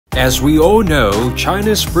As we all know,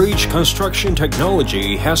 China's bridge construction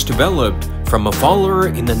technology has developed from a follower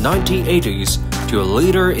in the 1980s to a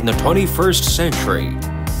leader in the 21st century.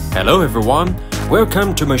 Hello everyone,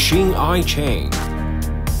 welcome to Machine Eye Channe.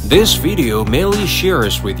 This video mainly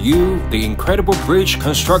shares with you the incredible bridge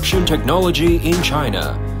construction technology in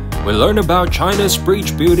China. We learn about China's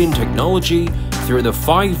bridge building technology through the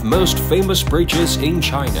 5 most famous bridges in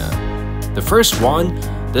China. The first one,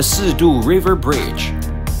 the Sidu River Bridge.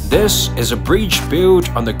 This is a bridge built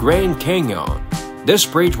on the Grand Canyon. This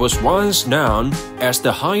bridge was once known as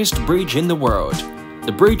the highest bridge in the world.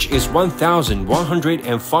 The bridge is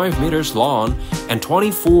 1,105 meters long and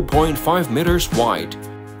 24.5 meters wide,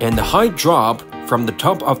 and the height drop from the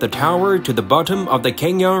top of the tower to the bottom of the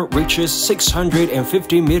canyon reaches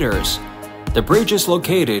 650 meters. The bridge is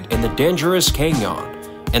located in the Dangerous Canyon,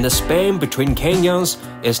 and the span between canyons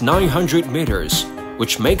is 900 meters.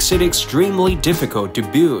 Which makes it extremely difficult to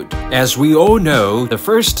build. As we all know, the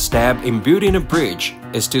first step in building a bridge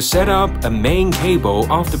is to set up a main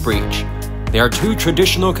cable of the bridge. There are 2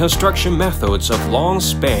 traditional construction methods of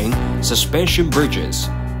long-span suspension bridges,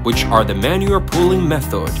 which are the manual pulling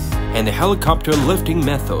method and the helicopter lifting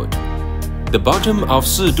method. The bottom of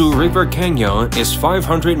Sidu River Canyon is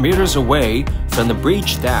 500 meters away from the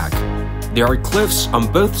bridge deck. There are cliffs on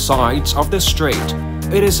both sides of the strait.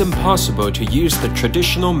 It is impossible to use the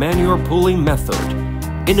traditional manual pulling method.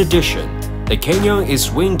 In addition, the canyon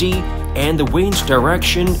is windy and the wind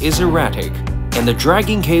direction is erratic, and the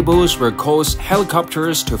dragging cables will cause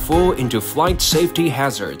helicopters to fall into flight safety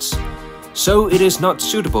hazards. So it is not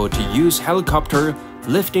suitable to use helicopter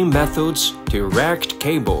lifting methods to erect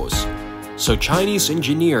cables. So Chinese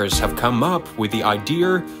engineers have come up with the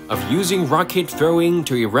idea of using rocket throwing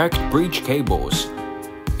to erect bridge cables.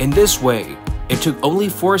 In this way, it took only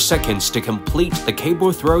 4 seconds to complete the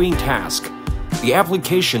cable throwing task. The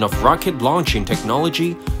application of rocket launching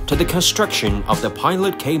technology to the construction of the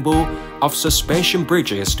pilot cable of suspension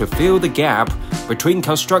bridges to fill the gap between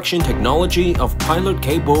construction technology of pilot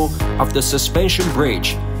cable of the suspension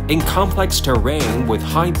bridge in complex terrain with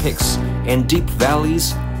high peaks and deep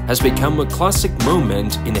valleys has become a classic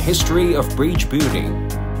moment in the history of bridge building.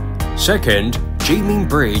 Second, Jiming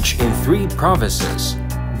Bridge in 3 provinces.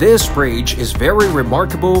 This bridge is very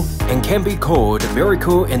remarkable and can be called a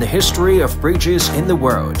miracle in the history of bridges in the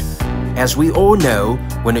world. As we all know,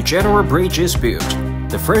 when a general bridge is built,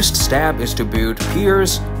 the first step is to build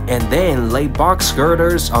piers and then lay box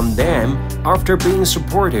girders on them after being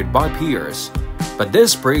supported by piers. But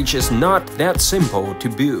this bridge is not that simple to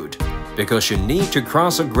build, because you need to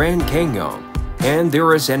cross a Grand Canyon, and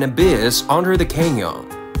there is an abyss under the canyon.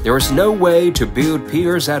 There is no way to build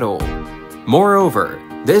piers at all. Moreover,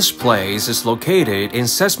 this place is located in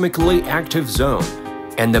seismically active zone,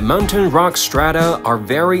 and the mountain rock strata are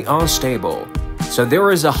very unstable, so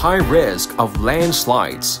there is a high risk of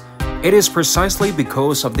landslides. It is precisely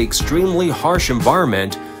because of the extremely harsh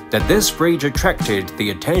environment that this bridge attracted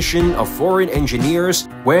the attention of foreign engineers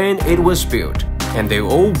when it was built, and they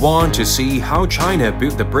all want to see how China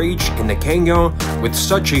built the bridge in the canyon with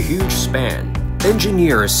such a huge span.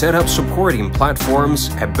 Engineers set up supporting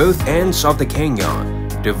platforms at both ends of the canyon,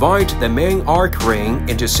 divide the main arc ring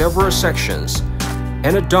into several sections,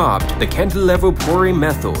 and adopt the cantilever pouring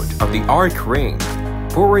method of the arc ring,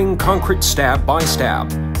 pouring concrete step by step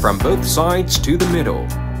from both sides to the middle,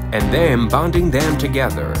 and then bonding them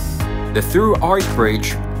together. The through arc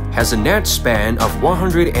bridge has a net span of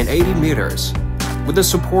 180 meters. With the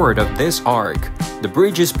support of this arc, the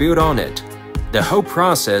bridge is built on it. The whole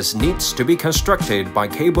process needs to be constructed by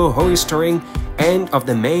cable hoisting end of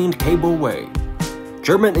the main cableway.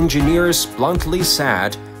 German engineers bluntly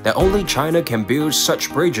said that only China can build such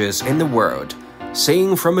bridges in the world,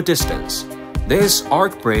 seeing from a distance. This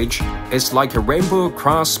arc bridge is like a rainbow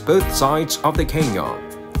across both sides of the canyon,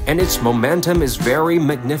 and its momentum is very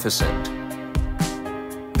magnificent.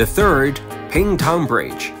 The third, Pingtang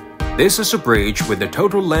Bridge. This is a bridge with a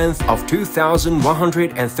total length of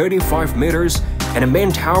 2,135 meters and a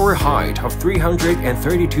main tower height of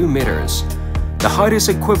 332 meters. The height is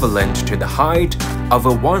equivalent to the height of a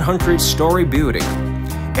 100-story building,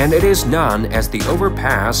 and it is known as the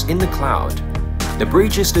overpass in the cloud. The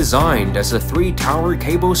bridge is designed as a 3-tower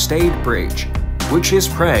cable-stayed bridge, which is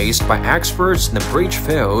praised by experts in the bridge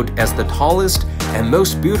field as the tallest and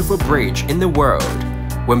most beautiful bridge in the world.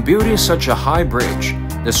 When building such a high bridge,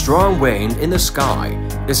 the strong wind in the sky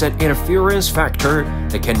is an interference factor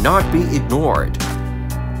that cannot be ignored.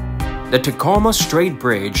 The Tacoma Strait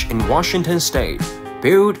Bridge in Washington State,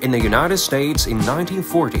 built in the United States in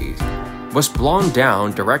 1940, was blown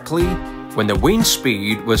down directly when the wind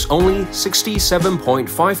speed was only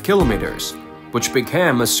 67.5 kilometers, which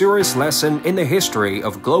became a serious lesson in the history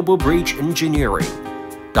of global bridge engineering.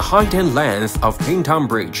 The height and length of Pingtan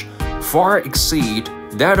Bridge far exceed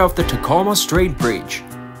that of the Tacoma Strait Bridge,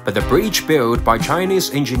 but the bridge built by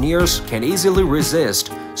Chinese engineers can easily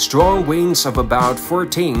resist strong winds of about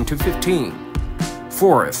 14 to 15.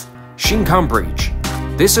 Fourth, Xinkan Bridge.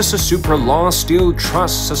 This is a super long steel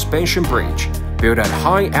truss suspension bridge built at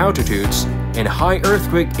high altitudes and high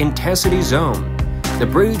earthquake intensity zone. The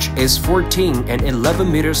bridge is 14 and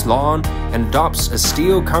 11 meters long and adopts a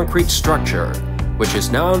steel concrete structure, which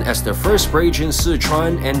is known as the first bridge in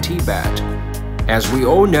Sichuan and Tibet. As we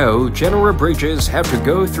all know, general bridges have to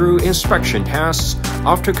go through inspection tests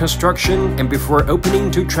after construction and before opening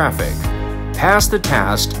to traffic. Past the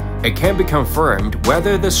test, it can be confirmed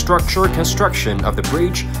whether the structural construction of the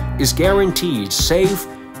bridge is guaranteed safe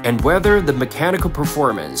and whether the mechanical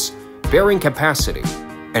performance, bearing capacity,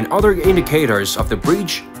 and other indicators of the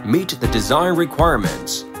bridge meet the design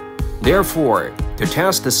requirements. Therefore, to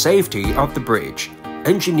test the safety of the bridge,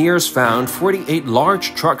 engineers found 48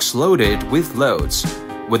 large trucks loaded with loads,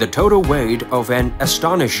 with a total weight of an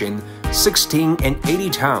astonishing 16 and 80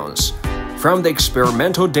 tons. From the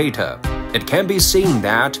experimental data, it can be seen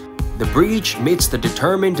that the bridge meets the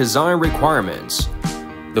determined design requirements.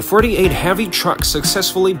 The 48 heavy trucks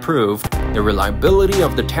successfully proved the reliability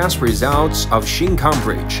of the test results of Xinkan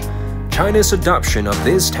Bridge. China's adoption of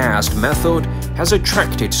this test method has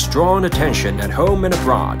attracted strong attention at home and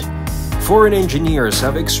abroad. Foreign engineers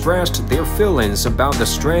have expressed their feelings about the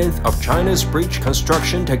strength of China's bridge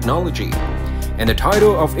construction technology, and the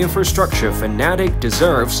title of infrastructure fanatic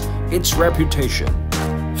deserves its reputation.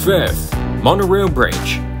 Fifth, Monorail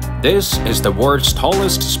Bridge. This is the world's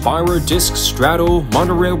tallest spiral disc straddle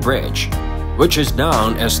monorail bridge, which is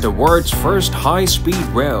known as the world's first high-speed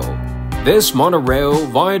rail. This monorail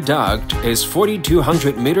viaduct is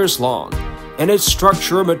 4,200 meters long, and its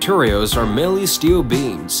structural materials are mainly steel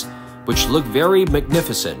beams, which look very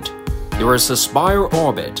magnificent. There is a spiral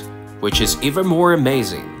orbit, which is even more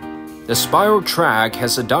amazing. The spiral track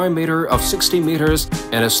has a diameter of 60 meters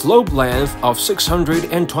and a slope length of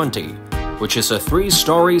 620, which is a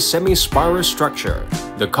 3-story semi-spiral structure.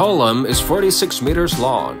 The column is 46 meters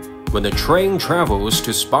long. When the train travels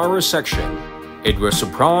to spiral section, it was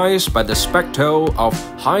surprised by the spectacle of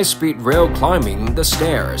high-speed rail climbing the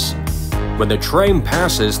stairs. When the train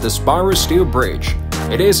passes the spiral steel bridge,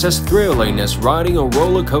 it is as thrilling as riding a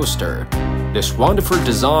roller coaster. This wonderful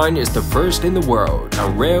design is the first in the world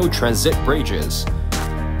on rail transit bridges.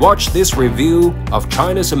 Watch this review of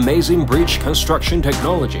China's amazing bridge construction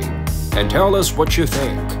technology and tell us what you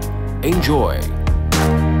think. Enjoy!